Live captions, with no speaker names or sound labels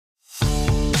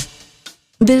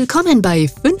Willkommen bei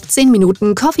 15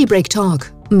 Minuten Coffee Break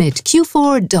Talk mit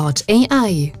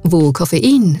Q4.ai, wo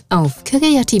Koffein auf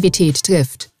Kreativität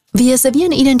trifft. Wir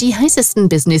servieren Ihnen die heißesten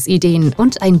Business-Ideen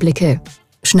und Einblicke.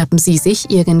 Schnappen Sie sich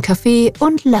Ihren Kaffee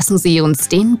und lassen Sie uns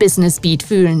den Business Beat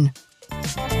fühlen.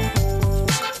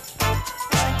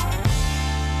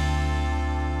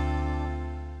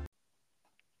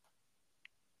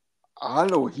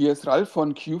 Hallo, hier ist Ralf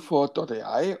von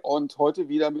Q4.ai und heute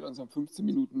wieder mit unserem 15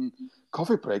 Minuten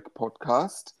Coffee Break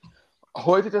Podcast.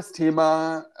 Heute das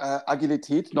Thema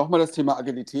Agilität, nochmal das Thema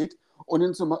Agilität und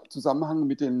im Zusammenhang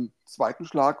mit dem zweiten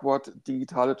Schlagwort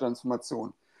digitale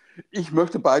Transformation. Ich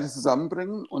möchte beide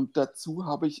zusammenbringen und dazu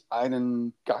habe ich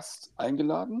einen Gast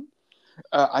eingeladen,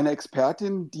 eine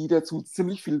Expertin, die dazu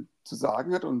ziemlich viel zu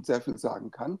sagen hat und sehr viel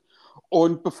sagen kann.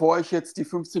 Und bevor ich jetzt die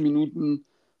 15 Minuten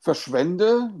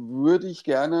verschwende, würde ich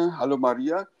gerne, hallo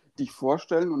Maria, dich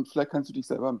vorstellen und vielleicht kannst du dich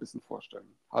selber ein bisschen vorstellen.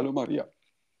 Hallo Maria.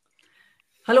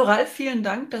 Hallo Ralf, vielen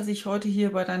Dank, dass ich heute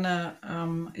hier bei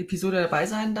deiner Episode dabei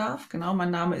sein darf. Genau,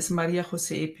 mein Name ist Maria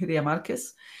Jose Perea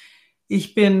Marquez.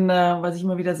 Ich bin, was ich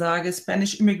immer wieder sage,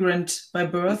 Spanish Immigrant by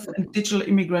Birth and Digital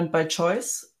Immigrant by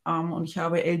Choice. Und ich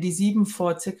habe LD7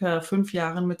 vor circa 5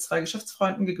 Jahren mit 2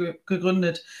 Geschäftsfreunden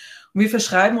gegründet. Und wir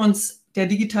verschreiben uns der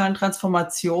digitalen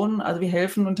Transformation. Also wir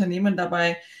helfen Unternehmen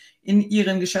dabei, in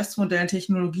ihren Geschäftsmodellen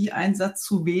Technologieeinsatz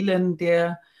zu wählen,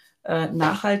 der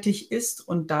nachhaltig ist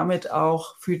und damit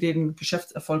auch für den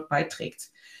Geschäftserfolg beiträgt.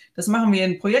 Das machen wir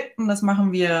in Projekten, das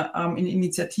machen wir in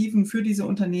Initiativen für diese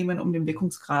Unternehmen, um den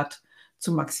Wirkungsgrad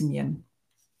zu maximieren.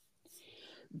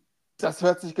 Das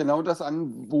hört sich genau das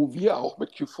an, wo wir auch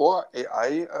mit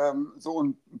Q4.ai so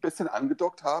ein bisschen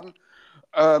angedockt haben.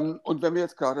 Und wenn wir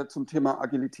jetzt gerade zum Thema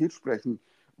Agilität sprechen,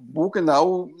 wo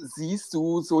genau siehst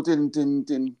du so den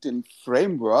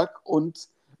Framework und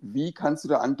wie kannst du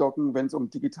da andocken, wenn es um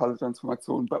digitale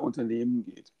Transformation bei Unternehmen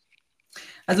geht?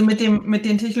 Also mit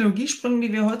den Technologiesprüngen,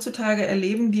 die wir heutzutage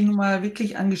erleben, die nun mal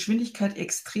wirklich an Geschwindigkeit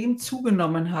extrem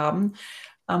zugenommen haben,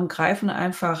 greifen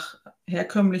einfach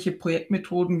herkömmliche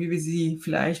Projektmethoden, wie wir sie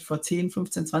vielleicht vor 10,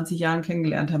 15, 20 Jahren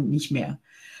kennengelernt haben, nicht mehr.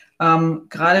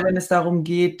 Gerade wenn es darum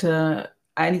geht,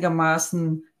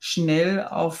 einigermaßen schnell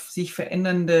auf sich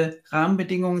verändernde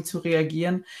Rahmenbedingungen zu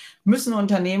reagieren, müssen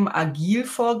Unternehmen agil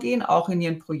vorgehen, auch in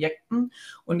ihren Projekten.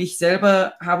 Und ich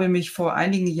selber habe mich vor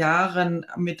einigen Jahren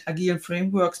mit agilen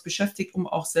Frameworks beschäftigt, um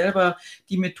auch selber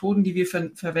die Methoden, die wir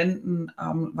verwenden,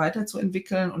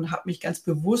 weiterzuentwickeln und habe mich ganz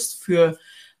bewusst für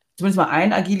zumindest mal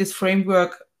ein agiles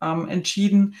Framework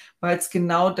entschieden, weil es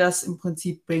genau das im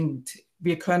Prinzip bringt.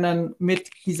 Wir können mit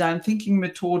Design Thinking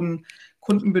Methoden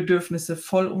Kundenbedürfnisse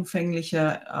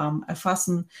vollumfänglicher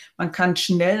erfassen. Man kann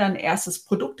schnell ein erstes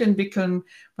Produkt entwickeln,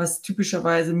 was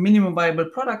typischerweise Minimum Viable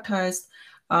Product heißt.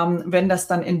 Wenn das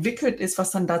dann entwickelt ist,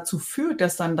 was dann dazu führt,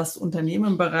 dass dann das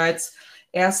Unternehmen bereits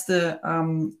erste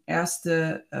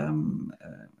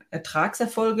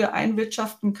Ertragserfolge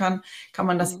einwirtschaften kann, kann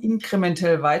man das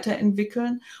inkrementell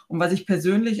weiterentwickeln. Und was ich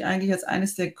persönlich eigentlich als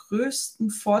eines der größten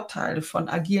Vorteile von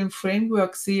agilen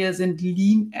Frameworks sehe, sind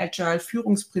Lean Agile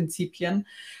Führungsprinzipien,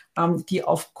 die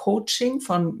auf Coaching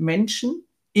von Menschen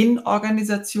in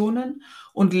Organisationen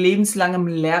und lebenslangem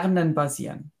Lernen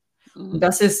basieren. Und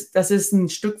das ist ein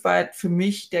Stück weit für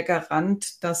mich der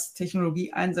Garant, dass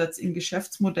Technologieeinsatz in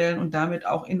Geschäftsmodellen und damit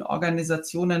auch in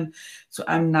Organisationen zu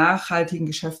einem nachhaltigen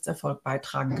Geschäftserfolg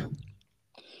beitragen kann.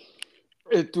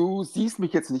 Du siehst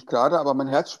mich jetzt nicht gerade, aber mein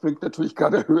Herz springt natürlich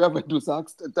gerade höher, wenn du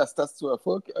sagst, dass das zu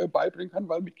Erfolg beibringen kann,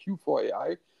 weil mit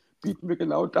Q4.ai bieten wir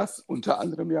genau das unter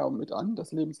anderem ja mit an,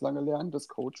 das lebenslange Lernen, das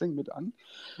Coaching mit an.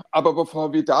 Aber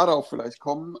bevor wir darauf vielleicht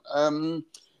kommen,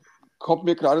 kommt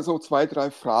mir gerade so 2, 3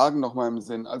 Fragen nochmal im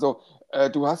Sinn. Also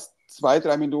du hast 2,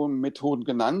 3 Methoden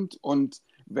genannt und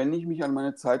wenn ich mich an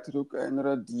meine Zeit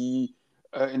zurückerinnere, die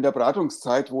in der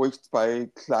Beratungszeit, wo ich bei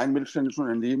kleinen mittelständischen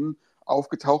Unternehmen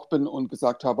aufgetaucht bin und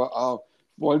gesagt habe,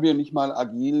 wollen wir nicht mal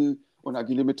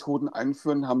agile Methoden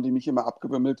einführen, haben die mich immer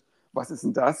abgewimmelt, was ist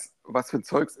denn das? Was für ein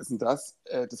Zeugs ist denn das?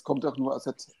 Das kommt doch nur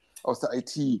aus der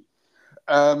IT.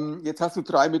 Jetzt hast du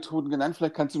 3 Methoden genannt,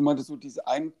 vielleicht kannst du mal so diese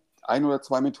ein oder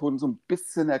 2 Methoden so ein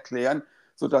bisschen erklären,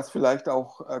 sodass vielleicht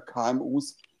auch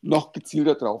KMUs noch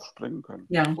gezielter drauf springen können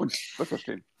und das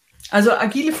verstehen. Also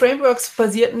agile Frameworks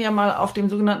basierten ja mal auf dem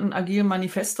sogenannten Agile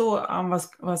Manifesto,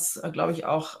 was glaube ich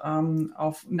auch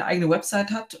auf eine eigene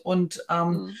Website hat. Und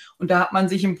da hat man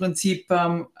sich im Prinzip,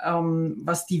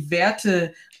 was die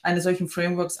Werte eines solchen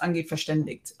Frameworks angeht,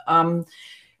 verständigt.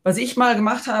 Was ich mal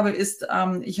gemacht habe, ist,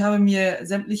 ich habe mir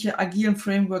sämtliche agilen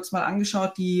Frameworks mal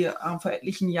angeschaut, die vor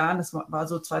etlichen Jahren, das war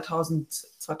so 2008,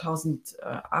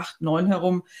 2009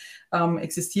 herum,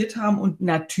 existiert haben. Und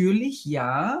natürlich,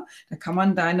 ja, da kann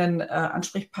man deinen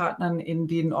Ansprechpartnern in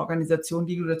den Organisationen,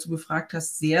 die du dazu befragt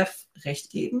hast, sehr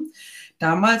recht geben.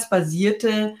 Damals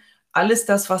basierte alles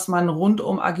das, was man rund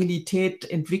um Agilität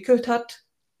entwickelt hat,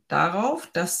 darauf,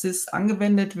 dass es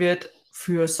angewendet wird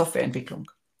für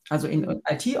Softwareentwicklung. Also in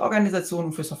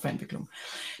IT-Organisationen für Softwareentwicklung.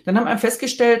 Dann haben wir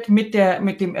festgestellt, mit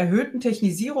dem erhöhten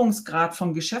Technisierungsgrad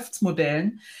von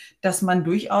Geschäftsmodellen, dass man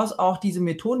durchaus auch diese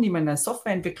Methoden, die man in der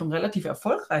Softwareentwicklung relativ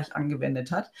erfolgreich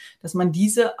angewendet hat, dass man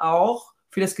diese auch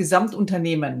für das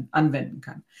Gesamtunternehmen anwenden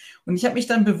kann. Und ich habe mich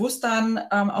dann bewusst dann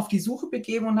auf die Suche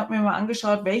begeben und habe mir mal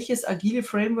angeschaut, welches agile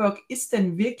Framework ist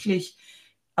denn wirklich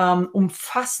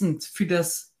umfassend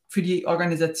für die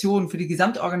Organisation, für die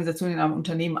gesamte Organisation in einem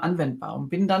Unternehmen anwendbar und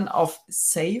bin dann auf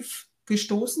SAFe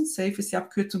gestoßen. SAFe ist die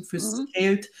Abkürzung für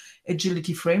Scaled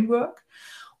Agility Framework.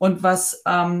 Und was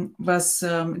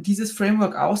dieses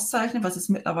Framework auszeichnet, was es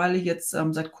mittlerweile jetzt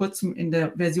seit kurzem in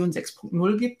der Version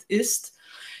 6.0 gibt, ist,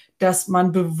 dass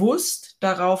man bewusst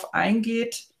darauf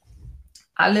eingeht,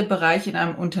 alle Bereiche in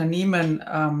einem Unternehmen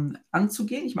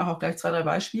anzugehen. Ich mache auch gleich 2, 3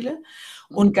 Beispiele.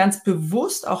 Und ganz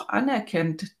bewusst auch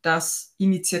anerkennt, dass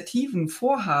Initiativen,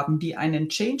 Vorhaben, die einen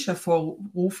Change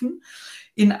hervorrufen,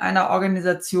 in einer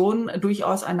Organisation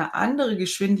durchaus eine andere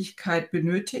Geschwindigkeit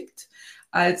benötigt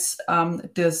als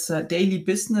das Daily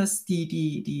Business,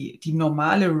 die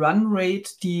normale Run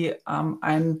Rate, die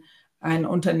ein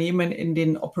Unternehmen in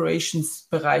den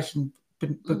Operations-Bereichen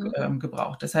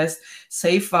gebraucht. Das heißt,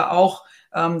 SAFe war auch,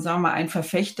 sagen wir mal, ein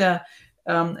Verfechter,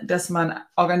 dass man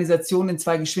Organisationen in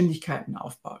 2 Geschwindigkeiten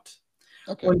aufbaut.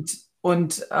 Okay.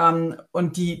 Und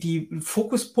die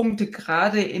Fokuspunkte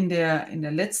gerade in der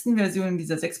letzten Version, in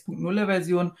dieser 6.0er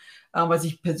Version, was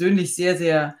ich persönlich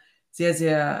sehr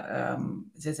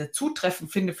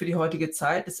zutreffend finde für die heutige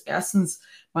Zeit, ist erstens,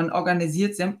 man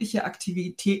organisiert sämtliche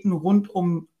Aktivitäten rund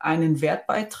um einen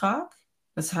Wertbeitrag.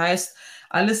 Das heißt,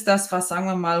 alles das, was, sagen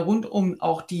wir mal, rund um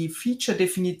auch die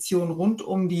Feature-Definition, rund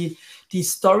um die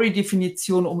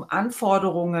Story-Definition, um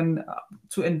Anforderungen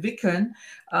zu entwickeln,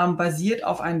 basiert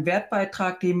auf einem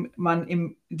Wertbeitrag, den man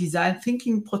im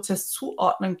Design-Thinking-Prozess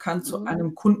zuordnen kann zu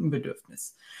einem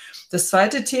Kundenbedürfnis. Das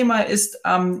zweite Thema ist,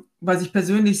 was ich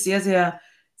persönlich sehr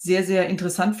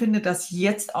interessant finde, dass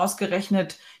jetzt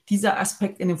ausgerechnet dieser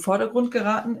Aspekt in den Vordergrund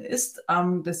geraten ist.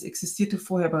 Das existierte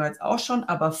vorher bereits auch schon,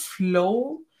 aber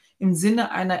Flow im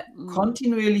Sinne einer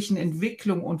kontinuierlichen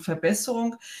Entwicklung und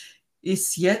Verbesserung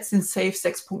ist jetzt in SAFe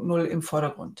 6.0 im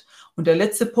Vordergrund. Und der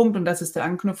letzte Punkt, und das ist der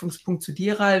Anknüpfungspunkt zu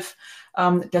dir, Ralf,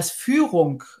 dass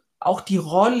Führung, auch die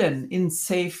Rollen in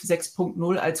SAFe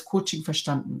 6.0 als Coaching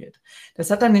verstanden wird. Das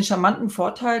hat dann den charmanten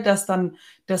Vorteil, dass dann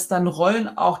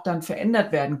Rollen auch dann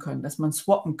verändert werden können, dass man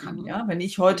swappen kann. Ja? Wenn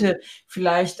ich heute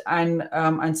vielleicht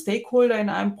ein Stakeholder in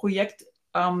einem Projekt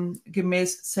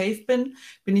gemäß SAFe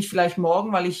bin ich vielleicht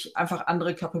morgen, weil ich einfach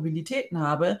andere Kapabilitäten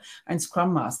habe, ein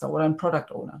Scrum Master oder ein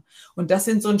Product Owner. Und das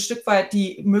sind so ein Stück weit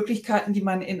die Möglichkeiten, die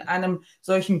man in einem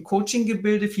solchen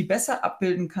Coaching-Gebilde viel besser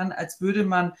abbilden kann, als würde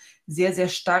man sehr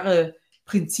starre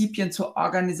Prinzipien zur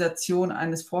Organisation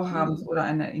eines Vorhabens oder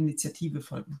einer Initiative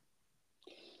folgen.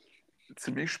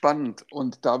 Ziemlich spannend.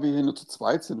 Und da wir hier nur zu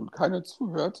zweit sind und keiner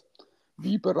zuhört,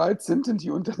 wie bereit sind denn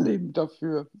die Unternehmen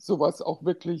dafür, sowas auch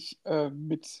wirklich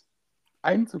mit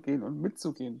einzugehen und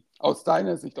mitzugehen? Aus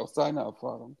deiner Sicht, aus deiner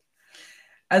Erfahrung?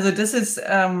 Also das ist,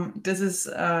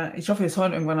 ich hoffe, es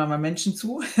hören irgendwann einmal Menschen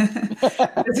zu.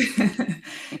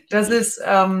 Das ist,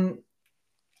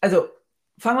 also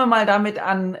fangen wir mal damit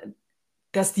an,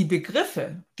 dass die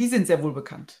Begriffe, die sind sehr wohl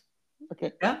bekannt.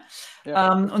 Okay.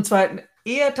 Ja? Und zwar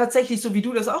eher tatsächlich, so wie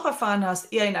du das auch erfahren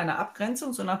hast, eher in einer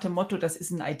Abgrenzung, so nach dem Motto, das ist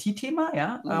ein IT-Thema.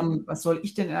 Ja? Was soll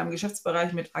ich denn in einem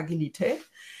Geschäftsbereich mit Agilität?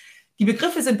 Die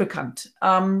Begriffe sind bekannt.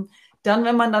 Dann,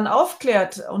 wenn man dann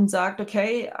aufklärt und sagt,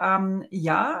 okay,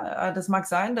 das mag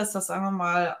sein, dass das, sagen wir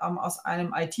mal, aus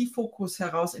einem IT-Fokus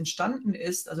heraus entstanden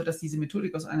ist, also dass diese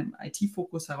Methodik aus einem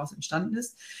IT-Fokus heraus entstanden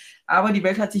ist, aber die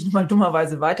Welt hat sich nun mal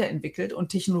dummerweise weiterentwickelt und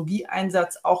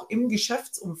Technologieeinsatz auch im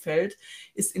Geschäftsumfeld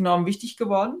ist enorm wichtig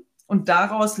geworden und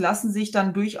daraus lassen sich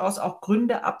dann durchaus auch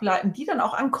Gründe ableiten, die dann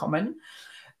auch ankommen,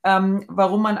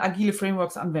 warum man agile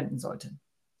Frameworks anwenden sollte.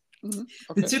 Okay.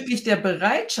 Bezüglich der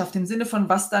Bereitschaft im Sinne von,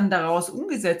 was dann daraus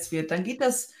umgesetzt wird, dann geht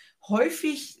das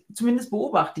häufig, zumindest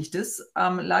beobachte ich das,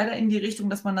 leider in die Richtung,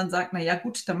 dass man dann sagt, naja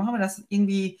gut, dann machen wir das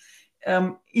irgendwie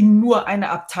in nur einer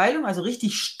Abteilung, also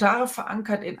richtig starr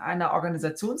verankert in einer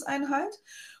Organisationseinheit.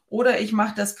 oder ich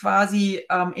mache das quasi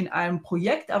in einem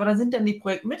Projekt, aber dann sind dann die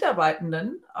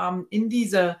Projektmitarbeitenden in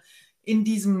dieser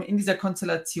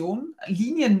Konstellation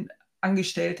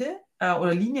Linienangestellte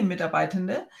oder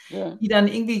Linienmitarbeitende, Ja, die dann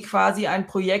irgendwie quasi ein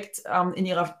Projekt in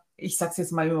ihrer, ich sage es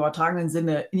jetzt mal im übertragenen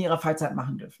Sinne, in ihrer Freizeit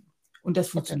machen dürfen. Und das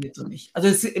okay. funktioniert so nicht.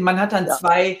 Also man hat dann Ja.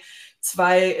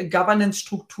 zwei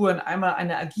Governance-Strukturen, einmal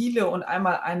eine agile und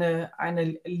einmal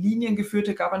eine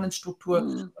liniengeführte Governance-Struktur,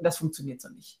 und das funktioniert so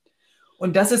nicht.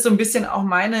 Und das ist so ein bisschen auch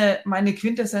meine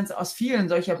Quintessenz aus vielen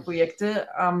solcher Projekte.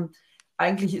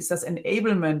 Eigentlich ist das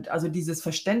Enablement, also dieses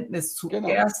Verständnis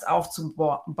zuerst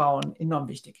aufzubauen, enorm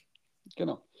wichtig.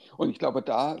 Genau. Und ich glaube,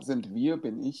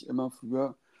 bin ich immer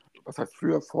früher, was heißt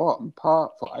früher, vor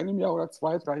einem Jahr oder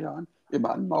 2, 3 Jahren immer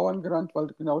an Mauern gerannt,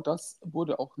 weil genau das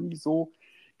wurde auch nie so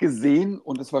gesehen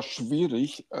und es war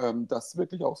schwierig, das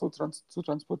wirklich auch so zu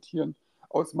transportieren,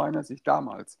 aus meiner Sicht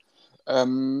damals.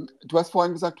 Du hast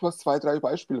vorhin gesagt, du hast 2, 3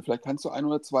 Beispiele. Vielleicht kannst du 1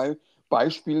 oder 2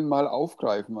 Beispiele mal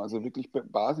aufgreifen, also wirklich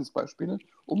Basisbeispiele,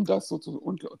 um das so zu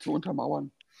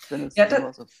untermauern.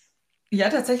 Ja,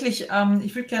 tatsächlich.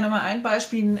 Ich würde gerne mal ein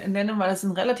Beispiel nennen, weil es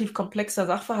ein relativ komplexer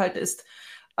Sachverhalt ist,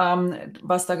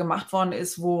 was da gemacht worden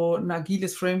ist, wo ein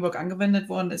agiles Framework angewendet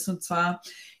worden ist. Und zwar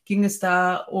ging es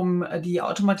da um die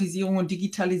Automatisierung und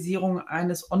Digitalisierung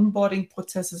eines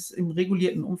Onboarding-Prozesses im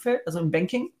regulierten Umfeld, also im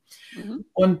Banking. Mhm.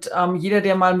 Und jeder,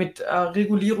 der mal mit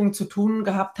Regulierung zu tun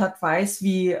gehabt hat, weiß,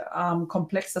 wie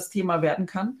komplex das Thema werden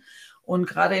kann. Und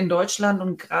gerade in Deutschland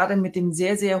und gerade mit dem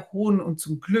sehr, sehr hohen und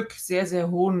zum Glück sehr, sehr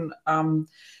hohen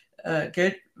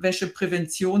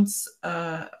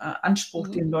Geldwäschepräventionsanspruch,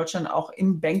 den Deutschland auch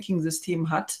im Banking-System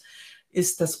hat,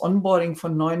 ist das Onboarding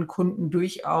von neuen Kunden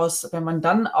durchaus, wenn man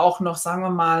dann auch noch, sagen wir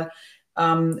mal,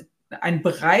 ein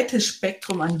breites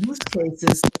Spektrum an Use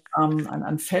Cases,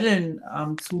 an Fällen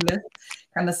zulässt,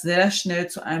 kann das sehr schnell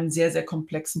zu einem sehr, sehr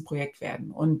komplexen Projekt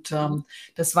werden. Und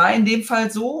das war in dem Fall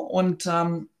so. Und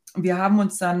wir haben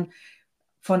uns dann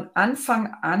von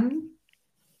Anfang an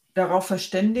darauf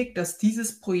verständigt, dass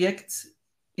dieses Projekt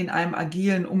in einem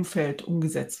agilen Umfeld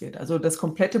umgesetzt wird. Also das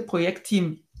komplette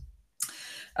Projektteam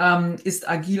ist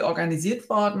agil organisiert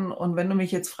worden. Und wenn du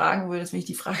mich jetzt fragen würdest, wenn ich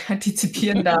die Frage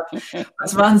antizipieren darf,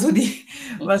 was waren so die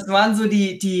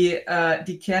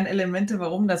Kernelemente,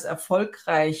 warum das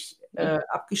erfolgreich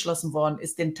abgeschlossen worden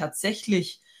ist? Denn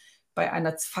tatsächlich bei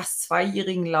einer fast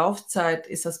 2-jährigen Laufzeit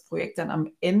ist das Projekt dann am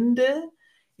Ende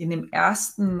in dem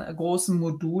ersten großen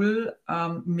Modul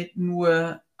mit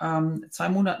nur 2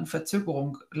 Monaten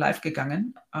Verzögerung live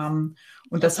gegangen. Und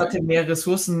das hatte mehr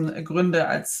Ressourcengründe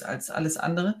als alles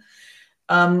andere.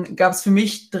 Gab es für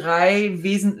mich 3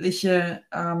 wesentliche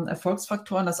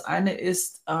Erfolgsfaktoren. Das eine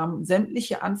ist,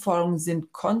 sämtliche Anforderungen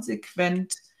sind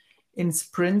konsequent in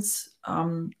Sprints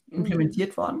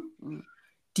implementiert worden.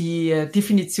 Die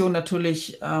Definition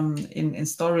natürlich in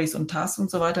Stories und Tasks und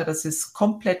so weiter, das ist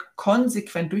komplett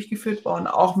konsequent durchgeführt worden,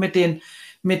 auch mit den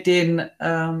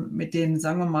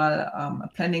sagen wir mal,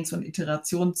 Plannings- und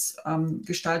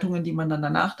Iterationsgestaltungen, die man dann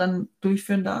danach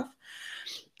durchführen darf.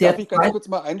 Darf ich kurz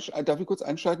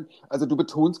einschalten? Also du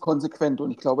betonst konsequent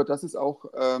und ich glaube, das ist auch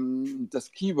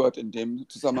das Keyword in dem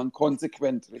Zusammenhang,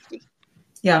 konsequent, richtig?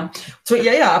 Ja,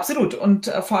 ja, absolut. Und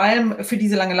vor allem für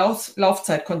diese lange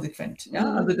Laufzeit konsequent.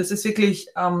 Ja, also das ist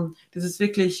wirklich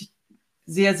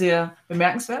sehr, sehr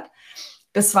bemerkenswert.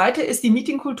 Das zweite ist die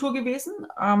Meetingkultur gewesen.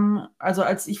 Also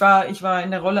ich war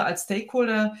in der Rolle als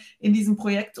Stakeholder in diesem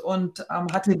Projekt und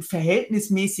hatte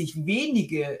verhältnismäßig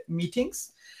wenige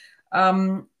Meetings.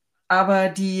 Aber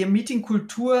die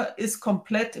Meetingkultur ist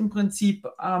komplett im Prinzip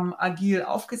agil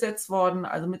aufgesetzt worden,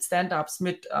 also mit Stand-ups,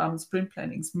 mit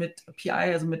Sprint-Plannings, mit PI,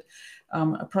 also mit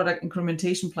Product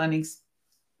Incrementation Plannings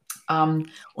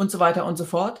und so weiter und so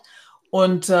fort.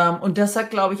 Und das hat,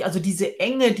 glaube ich, also diese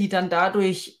Enge, die dann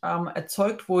dadurch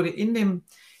erzeugt wurde in dem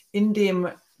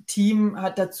Team,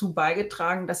 hat dazu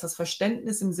beigetragen, dass das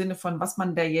Verständnis im Sinne von, was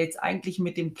man da jetzt eigentlich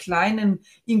mit dem kleinen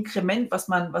Inkrement, was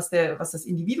das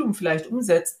Individuum vielleicht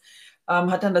umsetzt,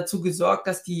 hat dann dazu gesorgt,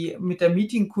 dass mit der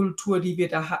Meetingkultur, die wir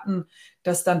da hatten,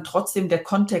 dass dann trotzdem der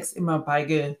Kontext immer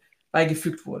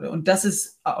beigefügt wurde. Und das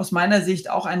ist aus meiner Sicht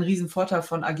auch ein Riesenvorteil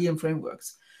von agilen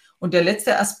Frameworks. Und der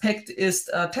letzte Aspekt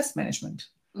ist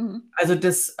Testmanagement. Also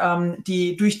sagen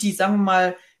wir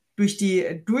mal, durch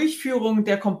die Durchführung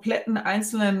der kompletten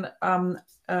einzelnen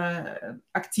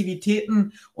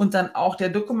Aktivitäten und dann auch der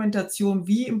Dokumentation,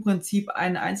 wie im Prinzip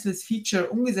ein einzelnes Feature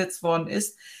umgesetzt worden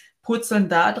ist, purzeln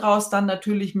daraus dann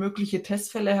natürlich mögliche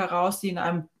Testfälle heraus, die in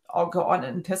einem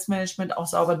geordneten Testmanagement auch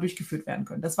sauber durchgeführt werden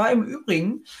können. Das war im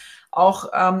Übrigen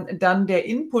auch dann der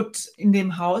Input in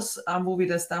dem Haus, wo wir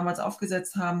das damals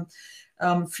aufgesetzt haben,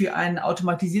 für ein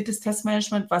automatisiertes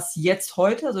Testmanagement, was jetzt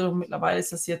heute, also mittlerweile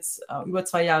ist das jetzt über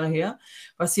 2 Jahre her,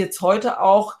 was jetzt heute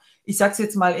auch, ich sage es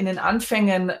jetzt mal, in den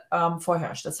Anfängen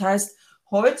vorherrscht. Das heißt,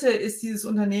 heute ist dieses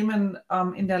Unternehmen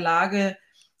in der Lage,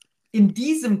 in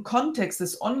diesem Kontext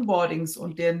des Onboardings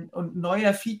und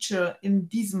neuer Feature in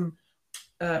diesem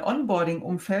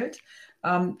Onboarding-Umfeld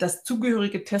das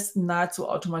zugehörige Testen nahezu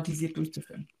automatisiert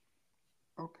durchzuführen.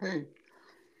 Okay.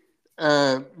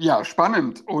 Ja,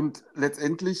 spannend. Und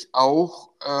letztendlich auch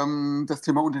das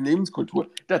Thema Unternehmenskultur.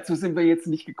 Dazu sind wir jetzt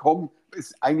nicht gekommen.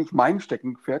 Ist eigentlich mein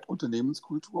Steckenpferd,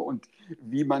 Unternehmenskultur und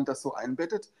wie man das so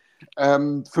einbettet.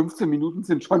 15 Minuten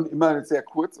sind schon immer sehr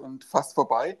kurz und fast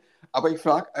vorbei. Aber ich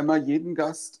frage einmal jeden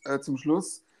Gast zum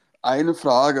Schluss eine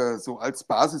Frage, so als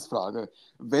Basisfrage.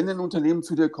 Wenn ein Unternehmen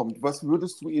zu dir kommt, was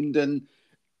würdest du ihnen denn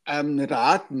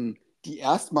raten, die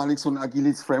erstmalig so ein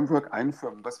agiles Framework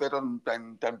einführen? Was wäre dann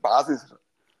dein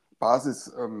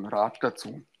Basisrat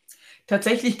dazu?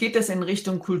 Tatsächlich geht es in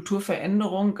Richtung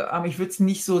Kulturveränderung. Ich würde es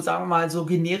nicht so, sagen wir mal, so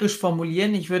generisch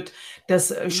formulieren. Ich würde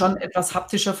das schon etwas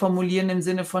haptischer formulieren im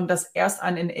Sinne von, dass erst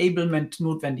ein Enablement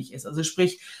notwendig ist. Also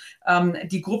sprich,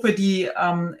 die Gruppe, die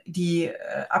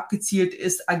abgezielt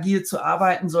ist, agil zu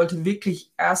arbeiten, sollte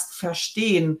wirklich erst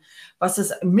verstehen, was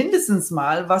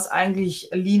eigentlich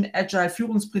Lean Agile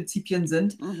Führungsprinzipien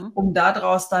sind, um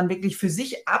daraus dann wirklich für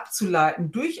sich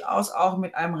abzuleiten, durchaus auch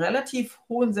mit einem relativ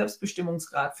hohen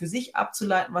Selbstbestimmungsgrad, für sich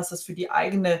abzuleiten, was das für den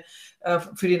eigenen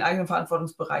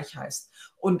Verantwortungsbereich heißt.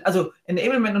 Und also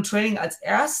Enablement und Training als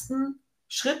ersten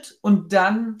Schritt und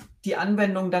dann die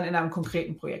Anwendung dann in einem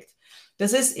konkreten Projekt.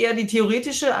 Das ist eher die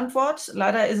theoretische Antwort.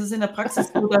 Leider ist es in der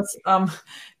Praxis so, dass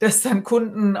dann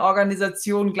Kunden,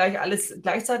 Organisationen gleich alles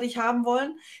gleichzeitig haben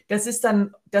wollen. Das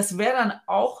wäre dann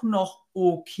auch noch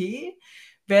okay,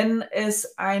 wenn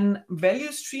es ein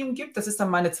Value Stream gibt. Das ist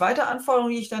dann meine zweite Anforderung,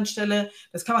 die ich dann stelle.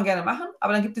 Das kann man gerne machen,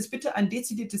 aber dann gibt es bitte ein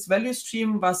dezidiertes Value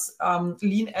Stream, was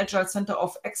Lean Agile Center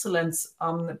of Excellence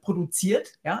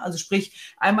produziert. Ja? Also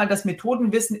sprich, einmal das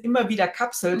Methodenwissen immer wieder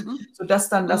kapselt, sodass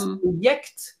dann das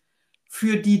Projekt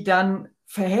für die dann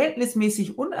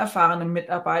verhältnismäßig unerfahrenen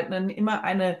Mitarbeitenden immer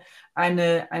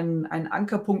einen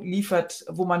Ankerpunkt liefert,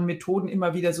 wo man Methoden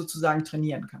immer wieder sozusagen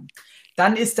trainieren kann.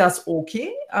 Dann ist das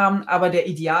okay, aber der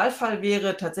Idealfall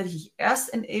wäre tatsächlich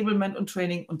erst Enablement und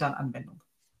Training und dann Anwendung.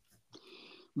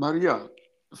 Maria,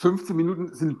 15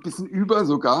 Minuten sind ein bisschen über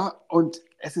sogar und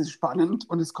es ist spannend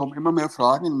und es kommen immer mehr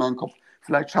Fragen in meinen Kopf.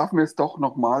 Vielleicht schaffen wir es doch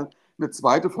nochmal, eine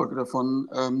zweite Folge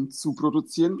davon zu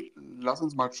produzieren. Lass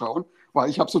uns mal schauen, weil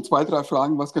ich habe so 2, 3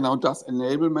 Fragen, was genau das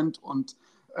Enablement und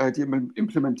die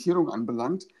Implementierung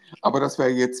anbelangt. Aber das wäre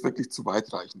jetzt wirklich zu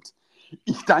weitreichend.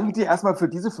 Ich danke dir erstmal für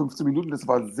diese 15 Minuten. Das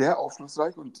war sehr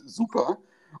aufschlussreich und super.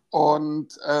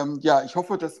 Und ja, ich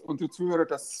hoffe, dass unsere Zuhörer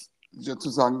das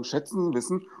sozusagen schätzen,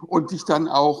 wissen und dich dann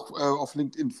auch auf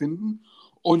LinkedIn finden.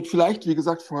 Und vielleicht, wie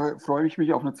gesagt, freue ich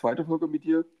mich auf eine zweite Folge mit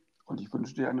dir und ich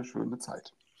wünsche dir eine schöne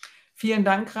Zeit. Vielen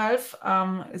Dank, Ralf.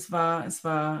 Es war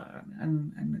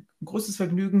ein großes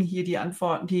Vergnügen, hier die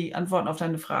Antworten auf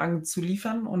deine Fragen zu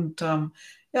liefern. Und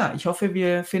ja, ich hoffe,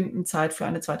 wir finden Zeit für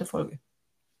eine zweite Folge.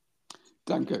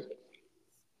 Danke.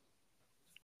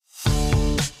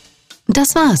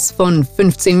 Das war's von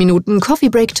 15 Minuten Coffee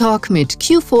Break Talk mit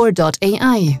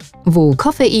Q4.ai, wo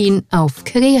Koffein auf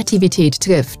Kreativität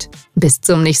trifft. Bis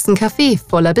zum nächsten Café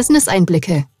voller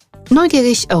Business-Einblicke.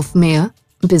 Neugierig auf mehr?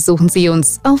 Besuchen Sie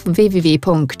uns auf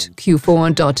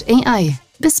www.q4.ai.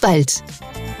 Bis bald!